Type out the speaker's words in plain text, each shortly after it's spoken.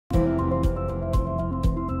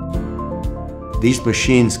These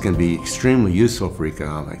machines can be extremely useful for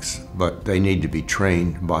economics, but they need to be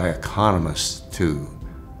trained by economists to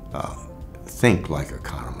think like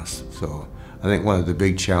economists. So I think one of the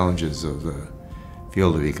big challenges of the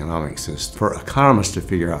field of economics is for economists to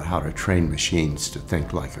figure out how to train machines to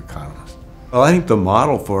think like economists. Well, I think the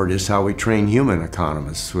model for it is how we train human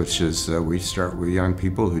economists, which is we start with young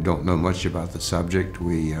people who don't know much about the subject.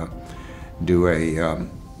 We do a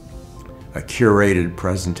curated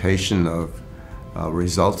presentation of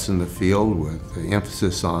results in the field with the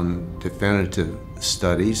emphasis on definitive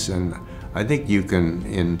studies. And I think you can,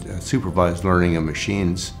 in supervised learning of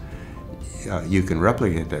machines, you can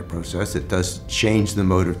replicate that process. It does change the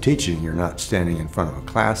mode of teaching. You're not standing in front of a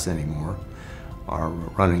class anymore or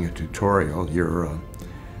running a tutorial. You're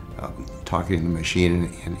talking to the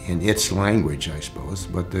machine in its language, I suppose.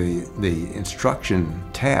 But the instruction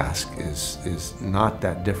task is not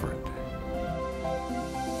that different.